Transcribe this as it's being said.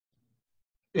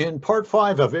In part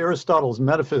 5 of Aristotle's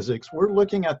Metaphysics, we're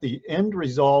looking at the end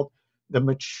result, the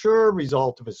mature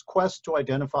result of his quest to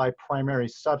identify primary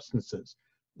substances.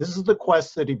 This is the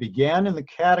quest that he began in the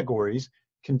categories,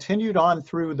 continued on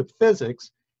through the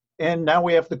physics, and now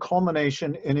we have the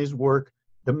culmination in his work,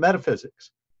 the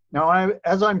Metaphysics. Now,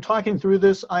 as I'm talking through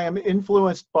this, I am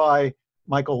influenced by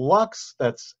Michael Lux,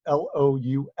 that's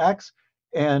Lux,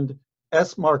 and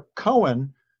S. Mark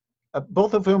Cohen,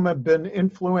 both of whom have been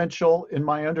influential in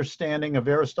my understanding of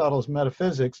Aristotle's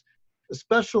metaphysics,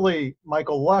 especially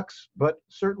Michael Lux, but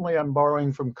certainly I'm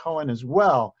borrowing from Cohen as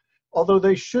well, although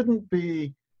they shouldn't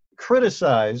be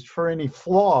criticized for any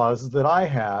flaws that I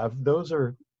have. Those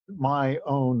are my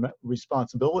own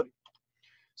responsibility.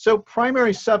 So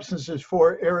primary substances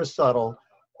for Aristotle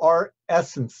are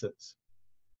essences.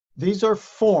 These are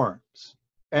forms,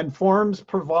 and forms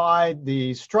provide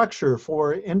the structure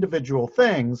for individual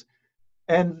things.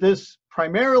 And this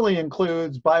primarily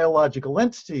includes biological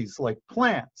entities like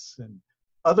plants and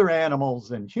other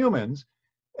animals and humans.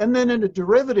 And then in a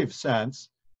derivative sense,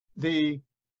 the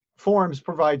forms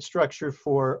provide structure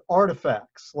for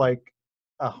artifacts like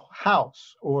a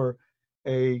house or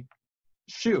a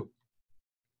shoe.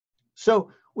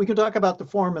 So we can talk about the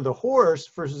form of the horse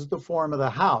versus the form of the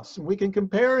house. And we can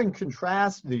compare and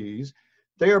contrast these.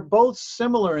 They are both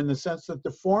similar in the sense that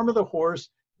the form of the horse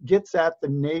gets at the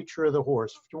nature of the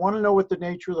horse. If you want to know what the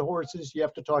nature of the horse is, you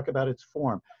have to talk about its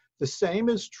form. The same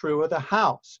is true of the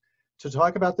house. To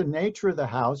talk about the nature of the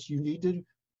house, you need to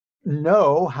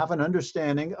have an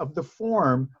understanding of the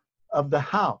form of the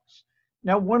house.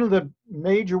 Now, one of the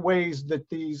major ways that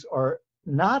these are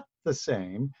not the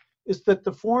same is that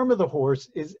the form of the horse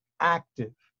is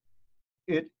active.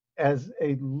 It, as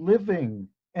a living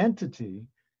entity,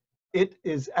 it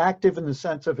is active in the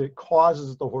sense of it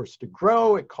causes the horse to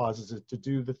grow, it causes it to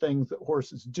do the things that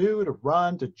horses do, to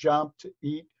run, to jump, to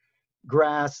eat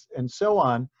grass, and so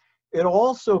on. It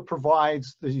also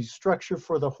provides the structure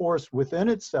for the horse within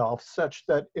itself, such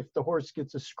that if the horse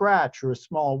gets a scratch or a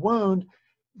small wound,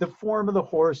 the form of the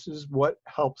horse is what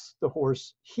helps the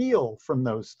horse heal from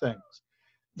those things.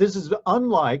 This is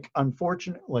unlike,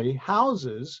 unfortunately,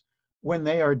 houses. When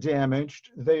they are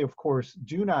damaged, they, of course,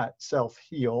 do not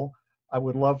self-heal. I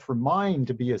would love for mine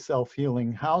to be a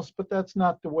self-healing house, but that's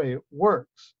not the way it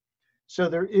works. So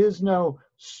there is no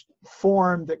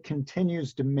form that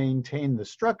continues to maintain the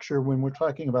structure when we're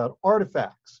talking about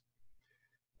artifacts.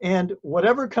 And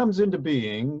whatever comes into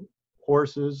being,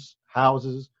 horses,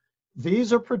 houses,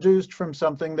 these are produced from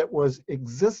something that was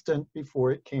existent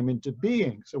before it came into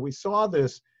being. So we saw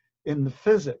this in the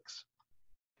physics.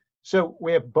 So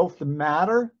we have both the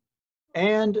matter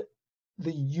and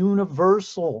the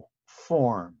universal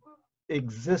form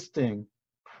existing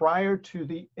prior to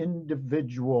the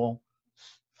individual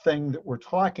thing that we're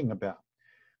talking about.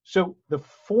 So the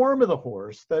form of the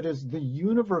horse, that is the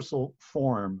universal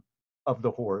form of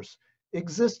the horse,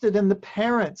 existed in the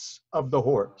parents of the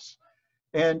horse.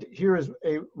 And here is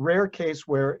a rare case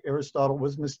where Aristotle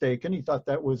was mistaken. He thought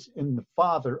that was in the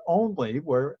father only,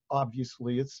 where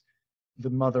obviously it's the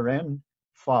mother and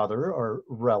father are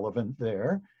relevant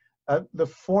there. The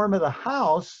form of the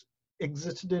house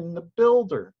existed in the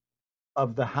builder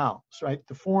of the house, right?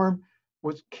 The form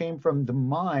came from the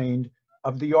mind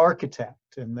of the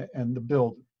architect and the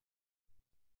builder.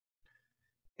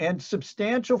 And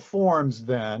substantial forms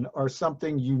then are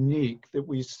something unique that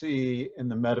we see in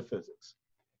the metaphysics.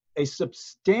 A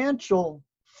substantial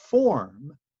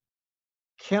form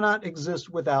cannot exist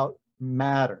without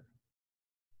matter.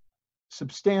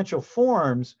 Substantial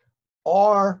forms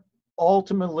are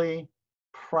ultimately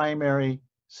primary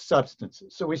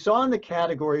substances. So we saw in the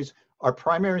categories, our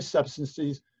primary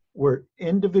substances were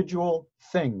individual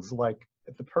things like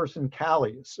the person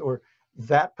Callias or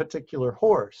that particular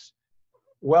horse.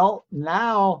 Well,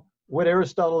 now what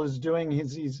Aristotle is doing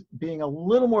is he's being a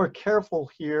little more careful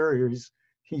here.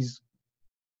 He's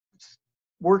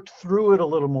worked through it a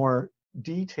little more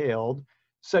detailed,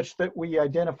 such that we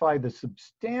identify the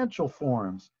substantial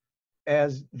forms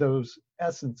as those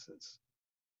essences.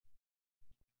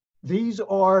 These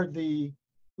are the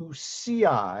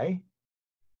ousiai,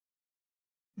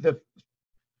 the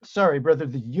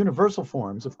universal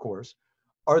forms, of course,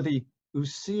 are the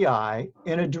ousiai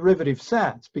in a derivative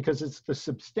sense, because it's the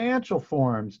substantial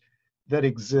forms that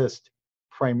exist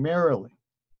primarily.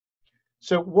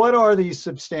 So what are these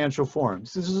substantial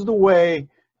forms? This is the way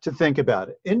to think about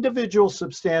it. Individual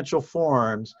substantial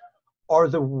forms are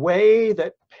the way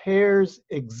that pairs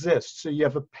exist. So you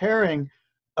have a pairing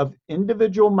of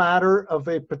individual matter of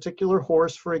a particular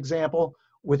horse, for example,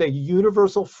 with a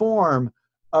universal form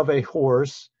of a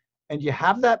horse, and you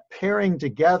have that pairing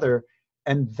together,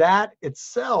 And that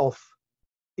itself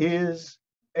is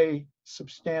a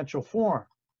substantial form.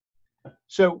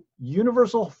 So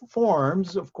universal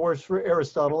forms, of course, for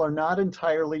Aristotle are not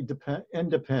entirely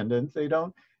independent. They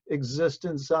don't exist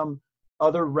in some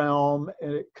other realm,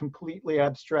 completely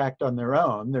abstract on their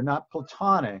own. They're not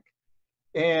Platonic.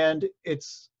 And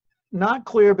it's not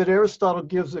clear, but Aristotle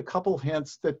gives a couple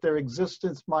hints that their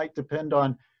existence might depend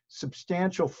on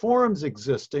substantial forms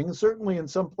existing. Certainly in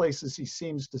some places he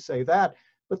seems to say that,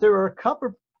 but there are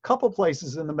a couple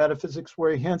places in the Metaphysics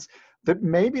where he hints that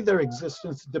maybe their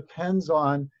existence depends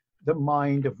on the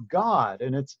mind of God,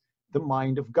 and it's the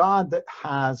mind of God that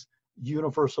has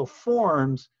universal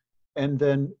forms, and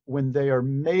then when they are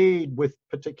made with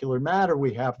particular matter,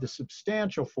 we have the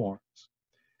substantial forms.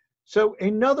 So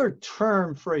another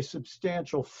term for a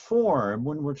substantial form,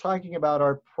 when we're talking about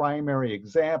our primary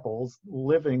examples,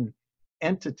 living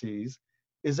entities,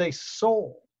 is a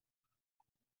soul.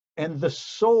 And the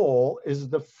soul is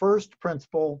the first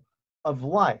principle of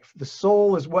life. The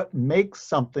soul is what makes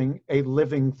something a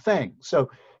living thing.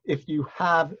 So if you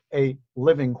have a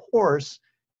living horse,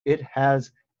 it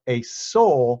has a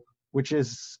soul, which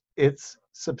is its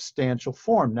substantial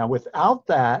form. Now, without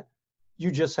that,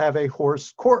 you just have a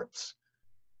horse corpse.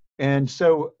 And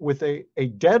so with a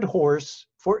dead horse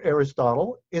for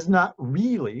Aristotle is not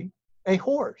really a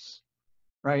horse,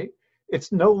 right?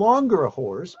 It's no longer a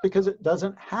horse because it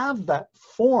doesn't have that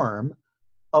form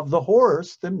of the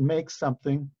horse that makes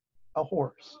something a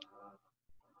horse.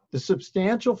 The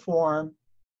substantial form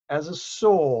as a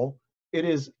soul, it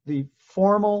is the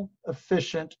formal,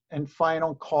 efficient, and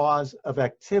final cause of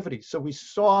activity. So we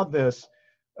saw this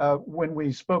when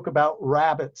we spoke about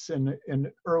rabbits in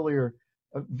an earlier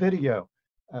video.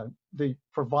 The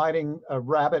providing a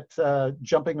rabbit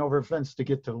jumping over a fence to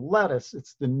get to lettuce,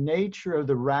 it's the nature of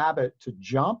the rabbit to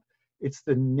jump. It's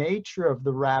the nature of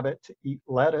the rabbit to eat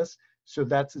lettuce. So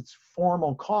that's its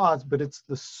formal cause, but it's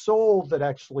the soul that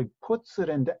actually puts it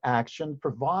into action,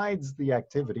 provides the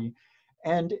activity,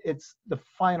 and it's the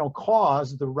final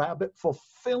cause, the rabbit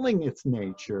fulfilling its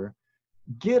nature,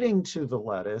 getting to the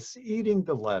lettuce, eating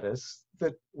the lettuce,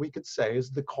 that we could say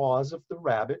is the cause of the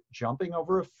rabbit jumping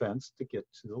over a fence to get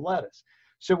to the lettuce.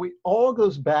 So it all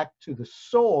goes back to the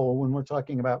soul when we're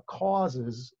talking about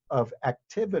causes of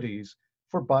activities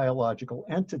for biological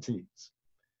entities.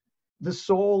 The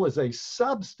soul is a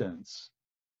substance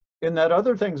in that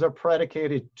other things are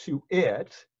predicated to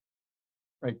it,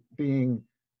 right? Being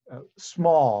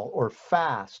small or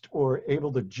fast or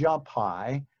able to jump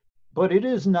high, but it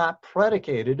is not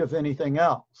predicated of anything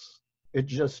else. It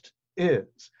just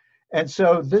is. And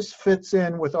so this fits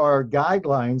in with our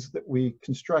guidelines that we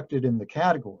constructed in the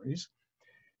categories.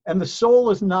 And the soul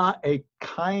is not a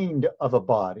kind of a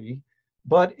body,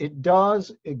 but it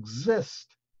does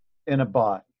exist in a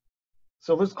body.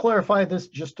 So let's clarify this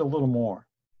just a little more.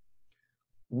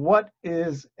 What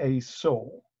is a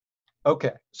soul?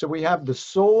 Okay, so we have the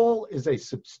soul is a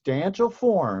substantial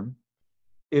form.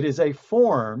 It is a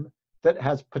form that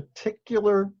has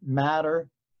particular matter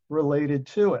related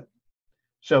to it.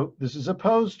 So this is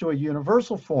opposed to a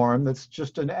universal form that's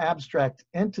just an abstract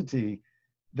entity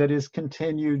that is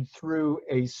continued through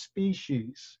a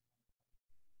species.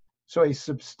 So a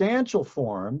substantial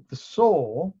form, the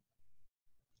soul,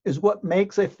 is what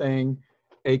makes a thing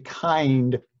a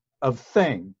kind of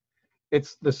thing.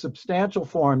 It's the substantial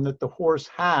form that the horse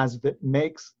has that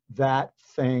makes that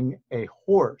thing a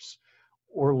horse,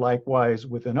 or likewise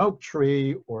with an oak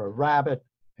tree or a rabbit,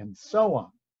 and so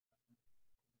on.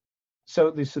 So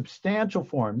the substantial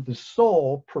form, the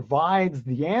soul, provides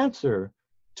the answer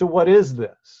to what is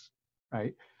this,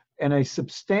 right? And a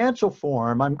substantial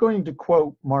form, I'm going to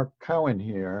quote Mark Cohen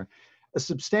here, a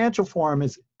substantial form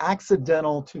is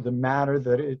accidental to the matter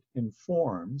that it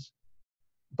informs,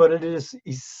 but it is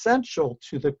essential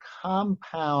to the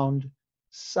compound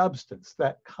substance,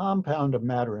 that compound of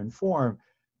matter and form,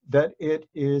 that it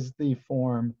is the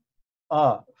form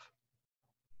of.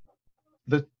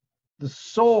 The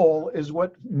soul is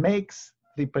what makes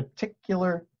the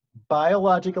particular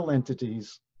biological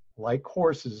entities, like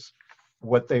horses,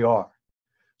 what they are.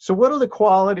 So what are the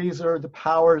qualities or the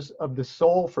powers of the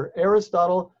soul for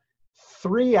Aristotle?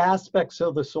 3 aspects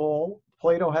of the soul.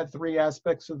 Plato had 3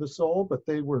 aspects of the soul, but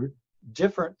they were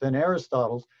different than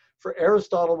Aristotle's. For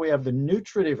Aristotle, we have the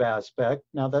nutritive aspect.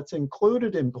 Now that's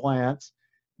included in plants,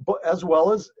 but as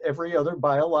well as every other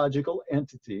biological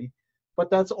entity. But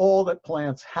that's all that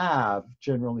plants have,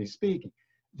 generally speaking.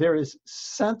 There is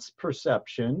sense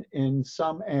perception in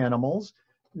some animals.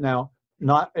 Now,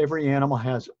 not every animal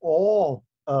has all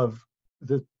of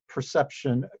the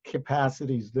perception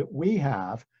capacities that we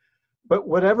have, But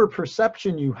whatever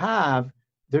perception you have,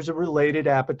 there's a related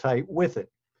appetite with it.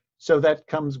 So that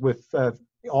comes with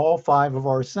all 5 of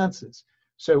our senses.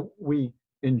 So we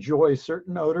enjoy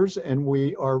certain odors and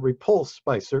we are repulsed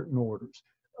by certain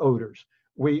odors.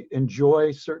 We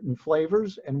enjoy certain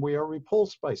flavors and we are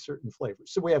repulsed by certain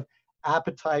flavors. So we have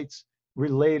appetites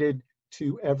related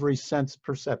to every sense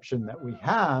perception that we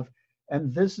have.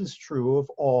 And this is true of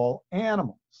all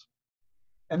animals.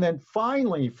 And then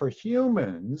finally, for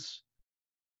humans,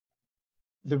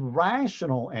 the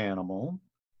rational animal,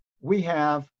 we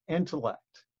have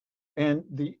intellect. And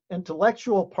the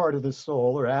intellectual part of the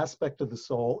soul or aspect of the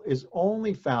soul is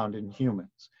only found in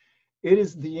humans. It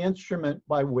is the instrument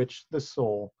by which the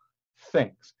soul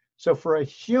thinks. So for a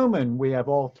human, we have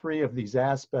all 3 of these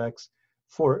aspects.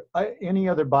 For any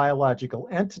other biological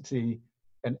entity,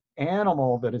 an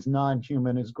animal that is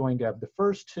non-human is going to have the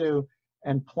first 2,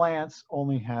 and plants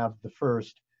only have the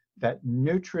first, that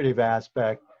nutritive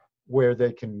aspect where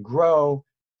they can grow,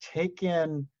 take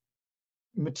in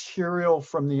material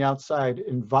from the outside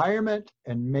environment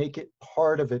and make it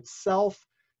part of itself,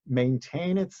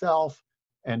 maintain itself,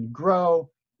 and grow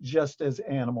just as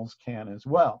animals can as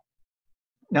well.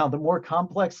 Now, the more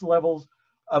complex levels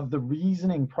of the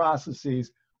reasoning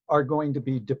processes are going to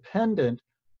be dependent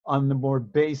on the more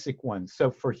basic ones.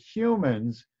 So for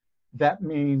humans, that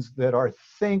means that our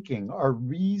thinking, our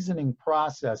reasoning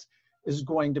process is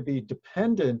going to be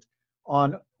dependent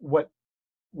on what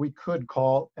we could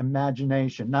call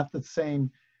imagination, not the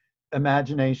same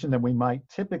imagination that we might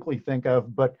typically think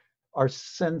of, but our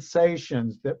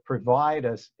sensations that provide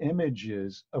us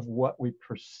images of what we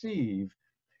perceive.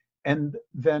 And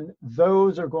then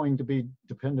those are going to be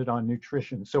dependent on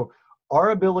nutrition. So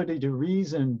our ability to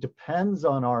reason depends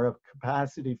on our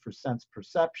capacity for sense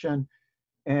perception.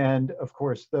 And of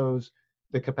course,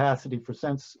 the capacity for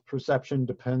sense perception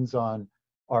depends on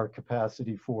our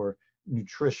capacity for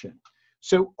nutrition.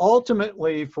 So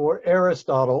ultimately, for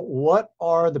Aristotle, what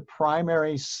are the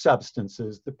primary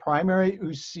substances, the primary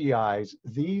ousiais?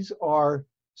 These are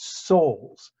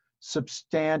souls,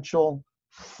 substantial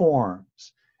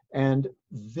forms. And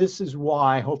this is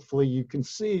why, hopefully you can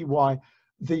see why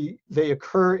they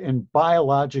occur in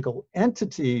biological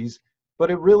entities, but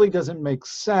it really doesn't make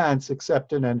sense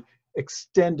except in an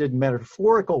extended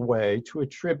metaphorical way to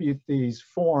attribute these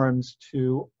forms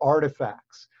to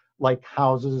artifacts like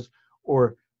houses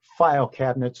or file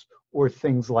cabinets or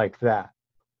things like that.